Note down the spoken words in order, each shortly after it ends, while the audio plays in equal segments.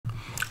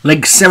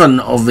Leg 7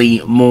 of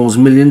the Moors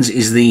Millions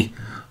is the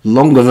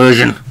longer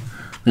version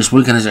this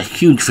week, and there's a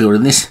huge field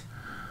in this.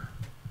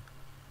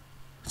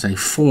 It's a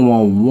 4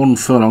 mile, 1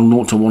 furlong,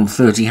 0 to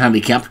 130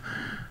 handicap.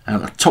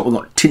 At the top we've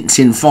got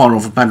Tintin Fire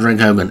off of Padraig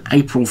Hogan,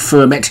 April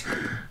Furmet,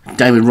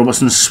 David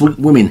Robertson, Sweet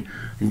Women,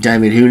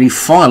 David Hooley,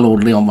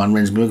 Firelord, Leon Van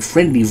Rensburg,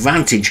 Friendly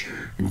Vantage,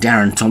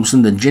 Darren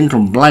Thompson, The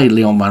Gentle Blade,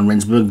 Leon Van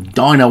Rensburg,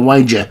 Dinah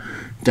Wager,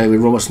 David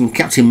Robertson,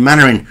 Captain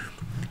Mannering,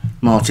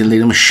 Martin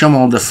Leadham,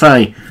 Shamal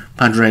DeFay,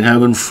 Padraig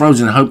Hogan,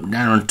 Frozen Hope,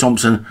 Darren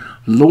Thompson,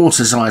 Law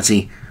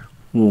Society,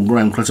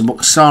 Graham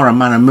Clutterbuck, Sarah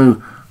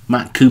Manamu,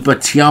 Matt Cooper,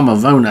 Tiama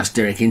Vonas,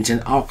 Derek Hinton,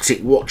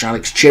 Arctic Watch,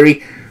 Alex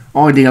Cherry,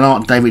 Ideal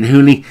Art, David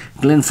Hooley,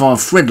 Glenfire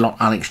Fredlot,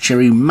 Alex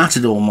Cherry,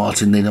 Matador,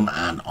 Martin Needham,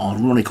 and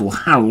Ironical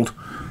Harold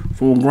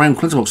for Graham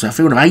Clutterbuck. So a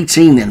field of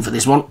 18 then for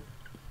this one.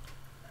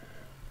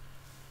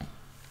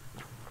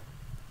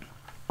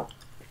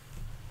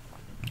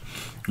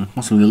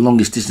 Possibly the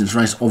longest distance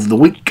race of the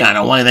week, and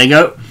away they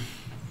go.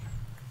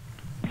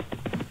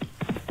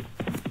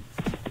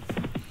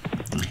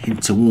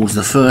 Head towards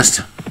the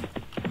first.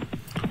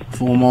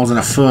 4 miles and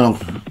a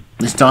furlong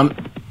this time.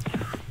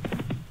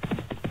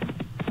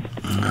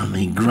 And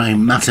the grey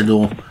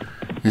Matador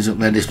is up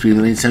there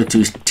disputing. So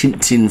too is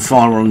Tintin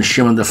Fire and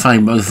Shimmer the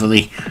Fame, both for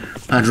the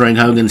Padraig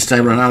Hogan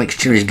stable, and Alex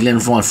Cherry's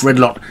Glenfire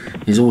Fredlot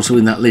is also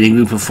in that leading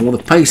group of 4. The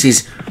pace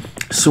is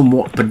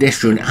somewhat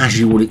pedestrian, as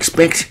you would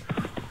expect.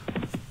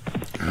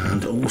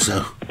 And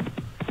also,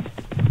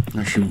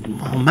 actually,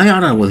 well, I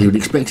don't know whether you would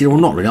expect it or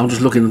not really. I'm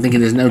just looking and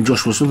thinking there's no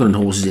Joshua Sutherland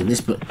horses in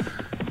this, but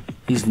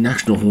these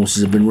national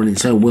horses have been running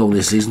so well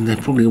this season, they're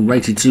probably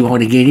rated too high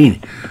to get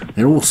in.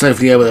 They're all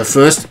safely over the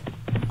first.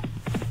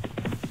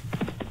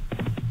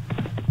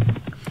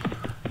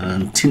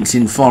 And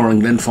Tintin Fire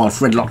and Glenfire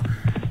Fredlot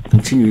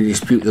continue to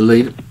dispute the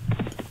lead.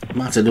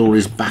 Matador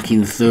is back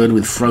in third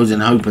with Frozen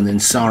Hope, and then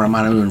Sarah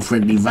Manu and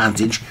Friendly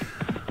Vantage.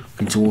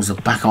 Looking towards the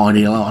back,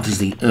 Ideal Art is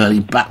the early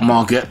back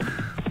marker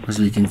as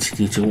we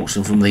continue to watch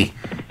them from the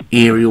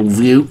aerial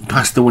view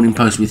past the winning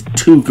post with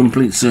 2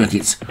 complete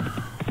circuits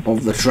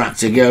of the track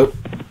to go.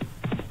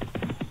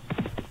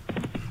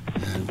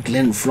 And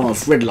Glenfire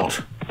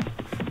Fredlot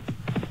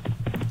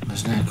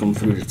has now come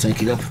through to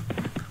take it up,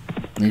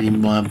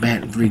 leading by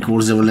about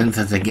 3/4 of a length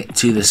as they get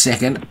to the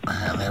second,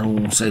 and they're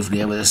all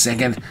safely over the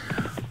second.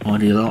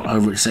 Ideal Art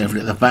over it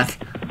safely at the back,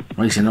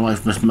 racing away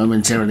from us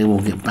momentarily. We'll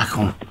get back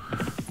on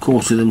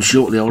course with them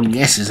shortly, I would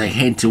guess, as they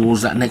head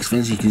towards that next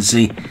fence. You can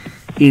see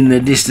in the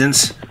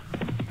distance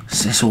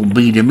Cecil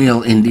B.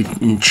 DeMille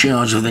in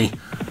charge of the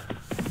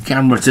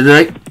camera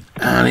today,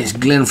 and it's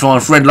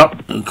Glenfire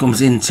Fredlot who comes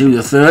into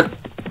the third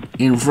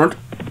in front,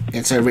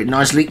 gets over it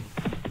nicely,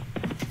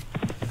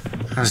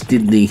 as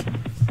did the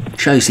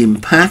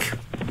chasing pack.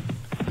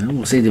 They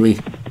all seem to be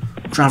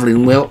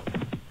travelling well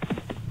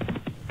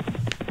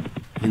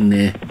in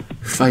their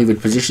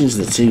favoured positions.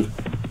 The 2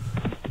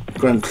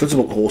 Graham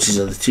Clutterbuck horses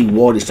are the 2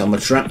 widest on the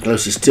track,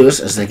 closest to us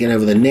as they get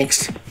over the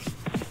next.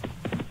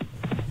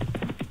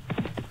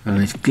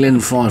 And it's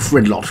Glenfire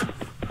Fredlot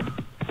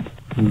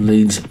who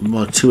leads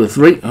by 2 or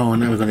 3. Oh,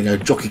 now we're going to go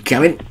jockey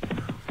cabin.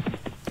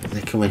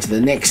 They come into the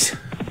next.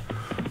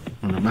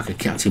 On the back of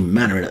Captain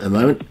Mannering at the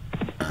moment.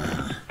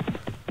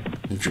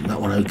 He jumped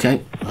that one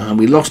okay.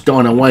 We lost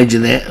Dinah Wager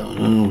there.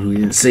 We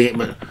didn't see it,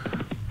 but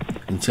I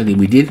can tell you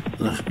we did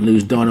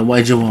lose Dinah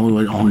Wager while we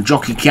were on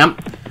jockey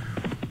camp.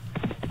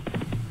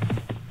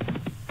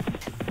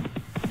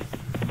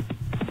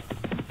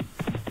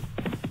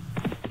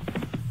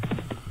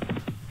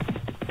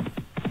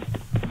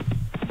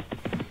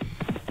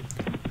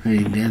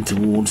 Heading down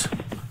towards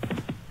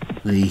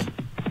the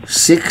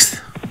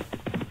 6th.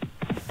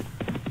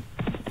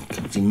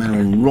 Captain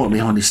Mannering right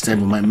behind his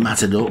stablemate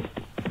Matador.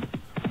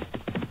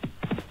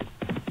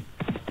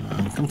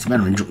 Captain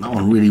Mannering jumped that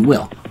one really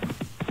well.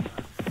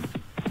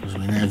 As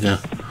we now go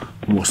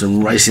and watch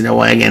them racing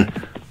away again.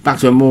 Back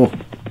to a more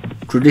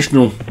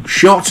traditional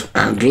shot,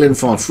 and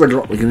Glenfire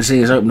Fredlot we can see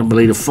has opened up a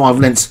lead of 5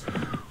 lengths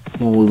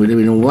while we were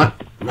doing all that.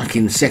 Back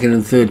in second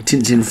and third,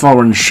 Tintin Fire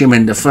and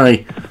Shimmen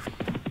DeFay.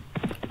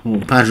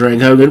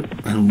 Padraig Hogan,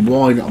 and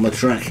wide on the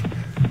track.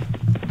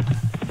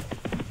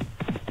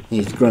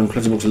 Here's Graham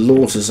Clutterbuck's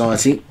Law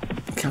Society,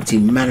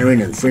 Captain Mannering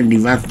and Friendly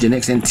Vantage.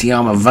 Next then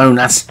Tiama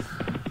Vonas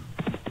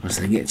as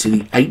they get to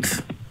the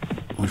 8th,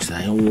 which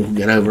they all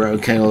get over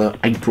okay, although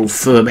April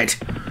Furmet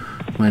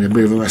made a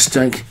bit of a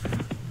mistake.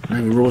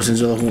 David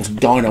Rawson's other horse,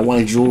 Dinah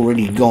Wager,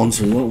 already gone,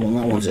 so we won't want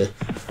that one to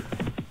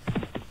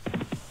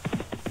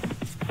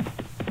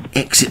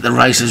exit the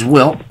race as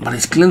well. But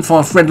it's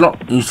Glenfire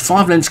Fredlot who's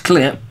 5 lengths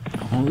clear,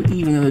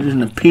 even though there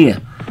doesn't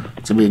appear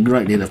to be a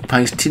great deal of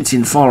pace.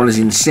 Tintin Fire is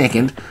in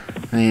second,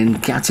 then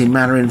Captain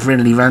Mannering,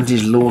 Friendly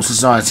Vantage, Law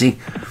Society,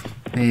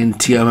 then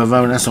Tioma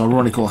Vonas,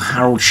 Ironical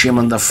Harold,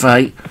 Shimon the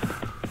Fay.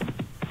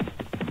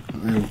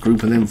 A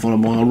group of them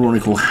followed by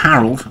Ironical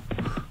Harold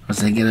as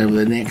they get over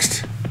the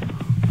next,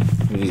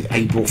 with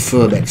April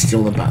Furbeck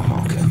still the back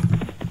marker.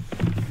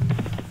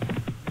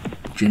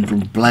 Gentle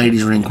Blade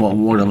is running quite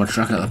wide on the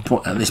track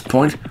at this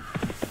point.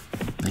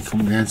 They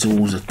come down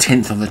towards the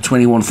 10th of the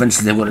 21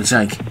 fences they've got to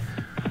take.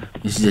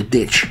 This is a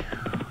ditch.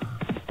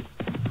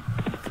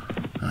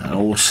 And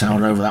all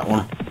sailed over that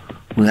one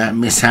without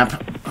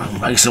mishap.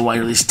 And race away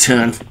to this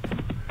turn.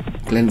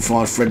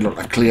 Glenfire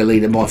Fredlock, a clear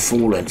leader by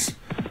 4 lengths.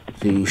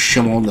 To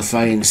Chamon the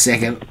Fay in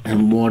second.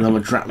 And wide on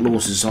the track, Law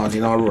Society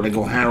and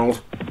Ironical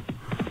Harold.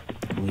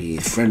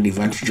 With friendly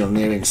advantage on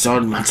their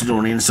inside. Matador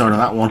on the inside of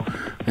that one.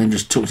 Then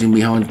just tucked in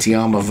behind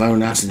Tiama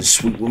Vonas, and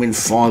Sweet Women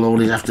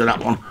Firelord is after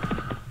that one.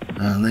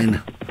 And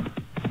then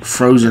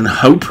Frozen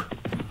Hope.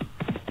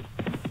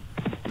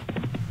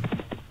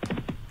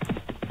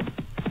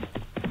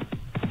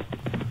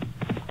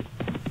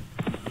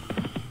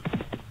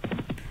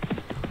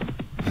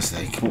 As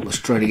they come up the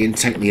straight again,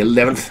 take the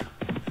 11th.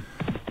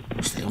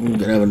 Which they all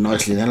get over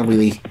nicely. That'll be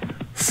the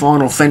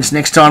final fence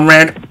next time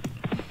round.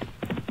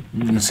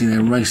 You can see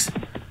they're raced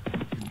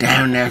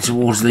down now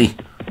towards the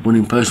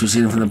winning post. We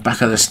see them from the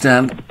back of the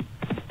stand.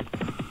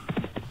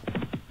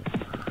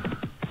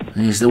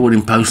 Here's the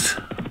winning post.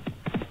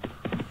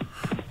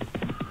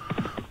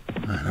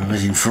 And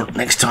whoever's in front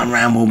next time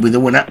round will be the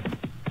winner.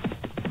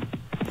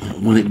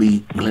 Will it be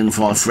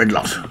Glenfire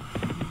Fredlock?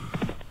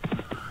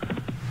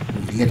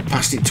 We've led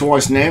past it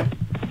twice now.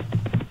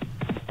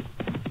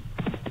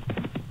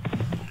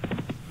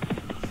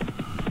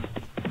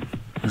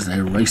 As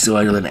they race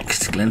away to the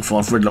next.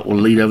 Glenfire Fredlock will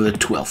lead over the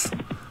 12th.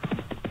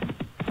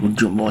 Good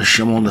jump by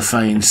Chamon the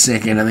Fay in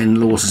second, and then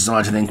Law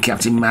Society, then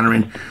Captain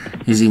Mannering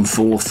is in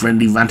 4th,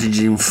 Friendly Vantage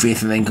is in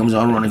 5th, and then comes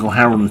Ironical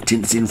Harold and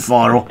Tints in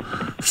Firelord.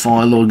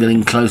 Firelord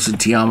getting closer,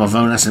 Tiama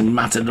Vonas and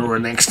Matador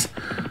next.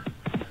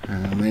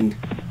 And then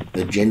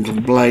the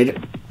Gentle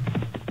Blade.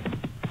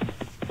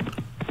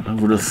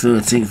 Over the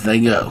 13th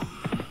they go.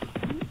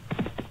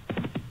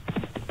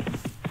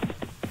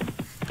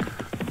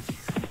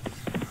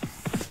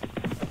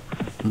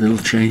 A little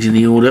change in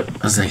the order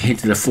as they hit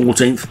to the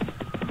 14th.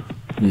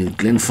 With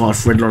Glenfire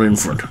Fredlock in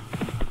front.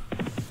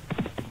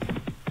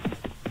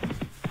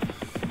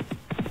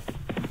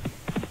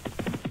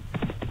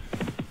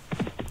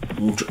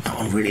 All took that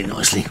one really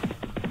nicely.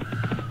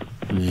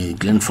 With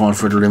Glenfire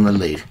Fredlock in the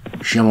lead.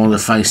 Chamon the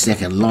Face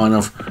second. Line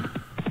of,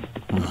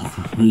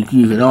 well,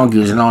 you could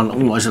argue it's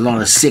almost a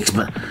line of 6,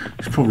 but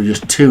it's probably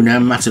just 2 now.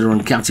 Matador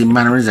and Captain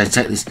Manor as they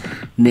take this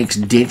next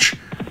ditch.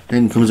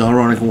 Then comes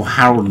Ironical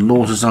Harold,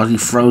 Law Society,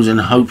 Frozen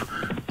Hope,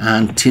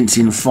 and Tints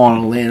in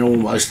final. They're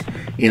almost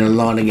in a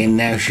line again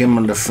now.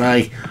 Shimon the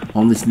Fay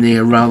on this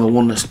near rail. The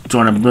one that's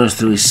trying to burst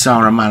through is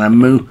Sarah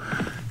Manamu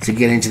to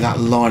get into that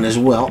line as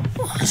well.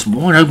 It's a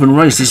wide open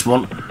race, this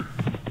one.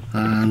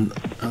 And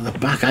at the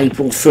back,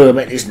 April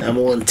Furbet is no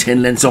more than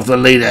 10 lengths off the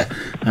leader.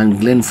 And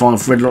Glenfire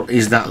Fredlock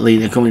is that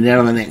leader. Coming down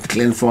on the next,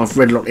 Glenfire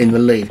Fredlock in the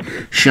lead.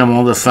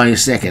 Chamon the Fay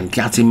second.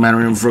 Captain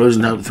Manor and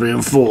Frozen Hope 3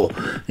 and 4.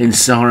 Then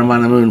Sarah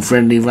Manamu and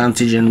Friendly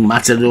Vantage and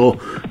Matador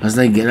as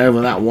they get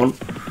over that one.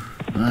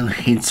 And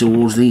head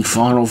towards the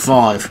final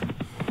 5.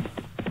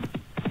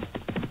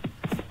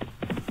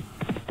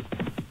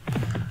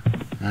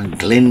 And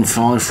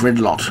Glenfire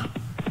Fredlock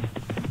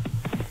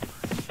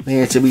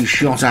there to be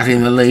shot at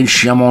in the lead.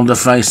 Chamon de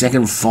Fay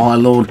second.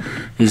 Firelord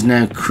is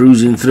now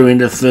cruising through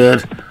into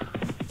 3rd.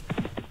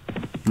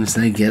 As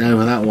they get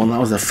over that one. That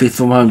was the 5th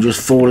from home, just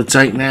 4 to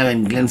take now.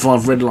 Then Glenfire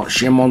Fredlock,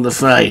 Chamon de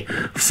Fay,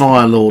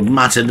 Firelord,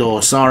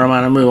 Matador, Sarah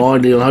Manamu,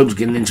 Ideal Hope's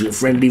getting into it.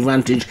 Friendly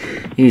Vantage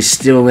is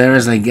still there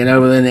as they get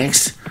over the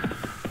next.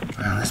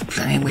 Well, there's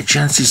plenty of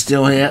chances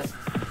still here.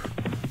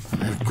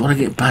 They've got to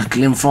get past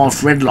Glenfire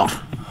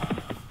Fredlock.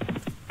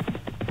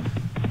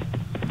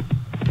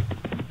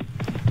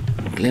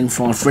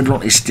 Glenfire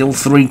Fredlock is still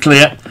 3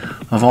 clear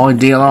of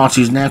Ideal Art,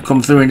 who's now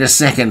come through into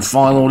 2nd.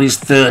 Firelord is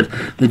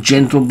 3rd. The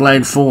Gentle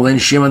Blade 4. Then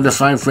Shimmer the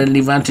Fame,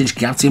 Friendly Vantage,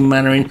 Captain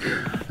Mannering,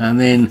 and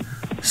then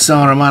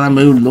Sarah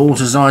Manamu, Law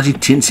Society,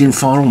 Tints in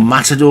final,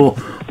 Matador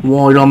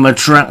wide on the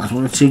track. That's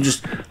 1 or 2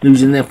 just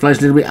losing their place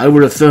a little bit over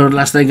the 3rd.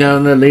 Last they go,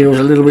 and the leader was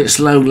a little bit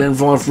slow.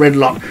 Glenfire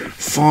Fredlock,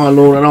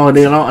 Firelord and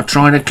Ideal Art are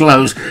trying to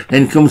close.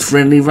 Then comes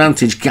Friendly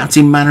Vantage.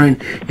 Captain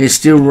Mannering is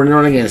still running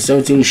on again.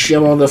 So too is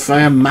Shimmer the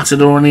Fame,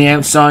 Matador on the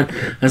outside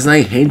as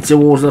they head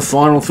towards the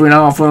final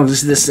 3.5 miles.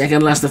 This is the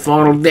second last, the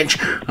final ditch.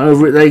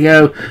 Over it they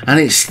go, and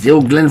it's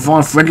still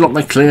Glenfire Fredlock,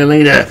 the clear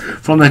leader.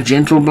 From the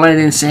Gentle Blade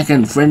in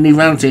 2nd, Friendly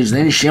Vantage.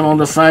 Then Shimmer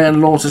the Fame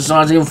and Law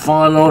Society and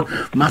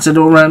Firelord.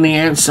 Matador around the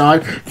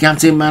outside.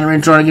 Captain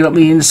Mannering trying to get up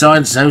the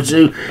inside. So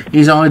too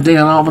is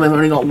Ideal Art, but they've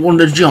only got 1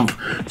 to jump.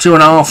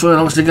 2.5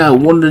 furlongs to go.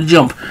 1 to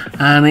jump.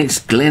 And it's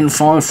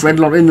Glenfire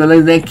Fredlock in the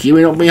lead. They're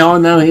queuing up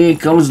behind though. Here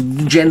comes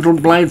Gentle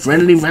Blade,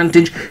 Friendly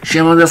Vantage,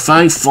 Shimmer the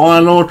Face,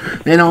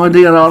 Firelord, then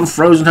Ideal Art and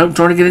Frozen Hope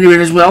trying to get into it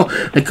as well.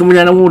 They're coming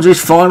down towards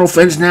this final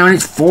fence now, and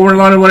it's 4 in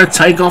line and going to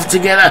take off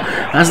together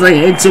as they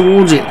head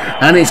towards it.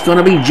 And it's going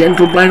to be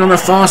Gentle Blade on the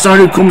far side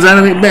who comes out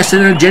of it best,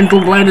 and the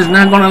Gentle Blade is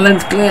now gone a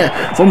length clear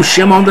from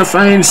Shimmer the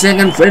Face in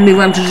 2nd, Friendly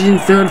Vantage Advantage is in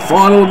third.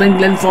 Final, then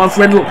Glenfire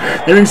Threadle.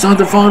 They're inside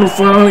the final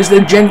furlong. It's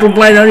the Gentle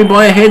Blade only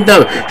by a head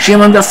though.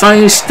 Shem on the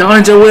Fay is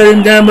starting to wear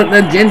him down, but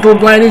the Gentle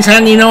Blade is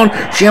hanging on.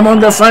 Shem on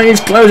the Fay is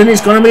closing.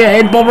 It's going to be a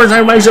head bobber as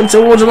they race up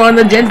towards the line.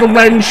 The Gentle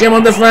Blade and Shem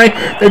on the Fay.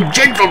 The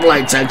Gentle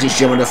Blade takes his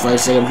Shem on the Fay.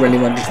 Second, Friendly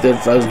Magic. Third,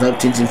 Frozen Hope.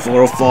 Tints in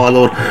 4 of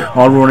Firelord.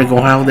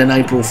 Ironical Howell. Then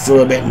April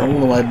Furbet. And all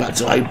the way back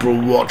to April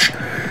Watch.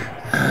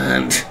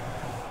 And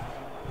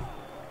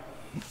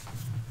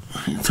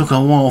it took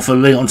a while for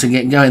Leon to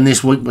get going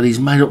this week, but he's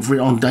made up for it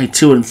on day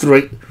 2 and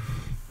 3.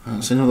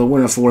 That's another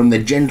winner for him. The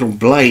Gentle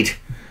Blade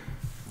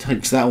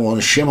takes that one.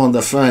 Shem on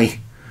the Fay.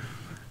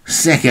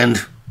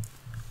 Second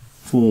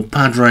for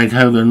Padraig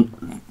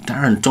Hogan.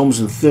 Darren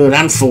Thompson third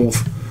and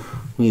fourth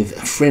with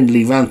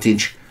Friendly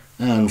Vantage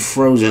and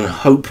Frozen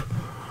Hope.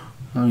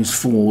 Those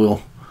 4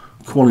 will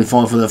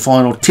qualify for the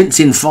final. Tints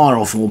in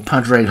Fire for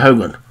Padraig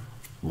Hogan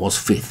was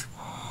 5th.